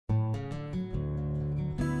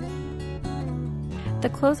The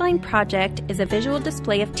Clothesline Project is a visual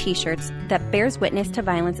display of t-shirts that bears witness to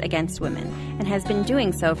violence against women and has been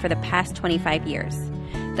doing so for the past 25 years.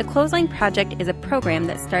 The Clothesline Project is a program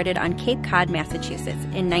that started on Cape Cod, Massachusetts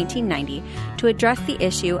in 1990 to address the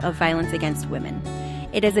issue of violence against women.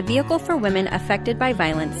 It is a vehicle for women affected by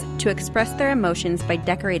violence to express their emotions by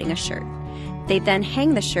decorating a shirt. They then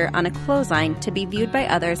hang the shirt on a clothesline to be viewed by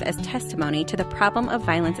others as testimony to the problem of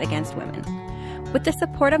violence against women. With the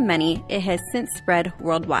support of many, it has since spread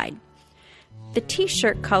worldwide. The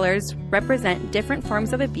t-shirt colors represent different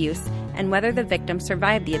forms of abuse and whether the victim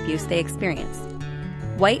survived the abuse they experienced.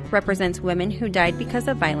 White represents women who died because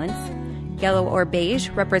of violence. Yellow or beige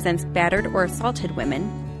represents battered or assaulted women.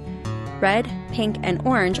 Red, pink, and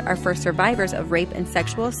orange are for survivors of rape and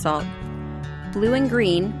sexual assault. Blue and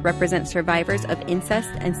green represent survivors of incest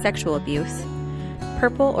and sexual abuse.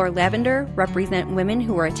 Purple or lavender represent women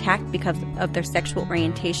who were attacked because of their sexual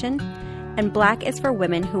orientation, and black is for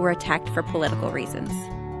women who were attacked for political reasons.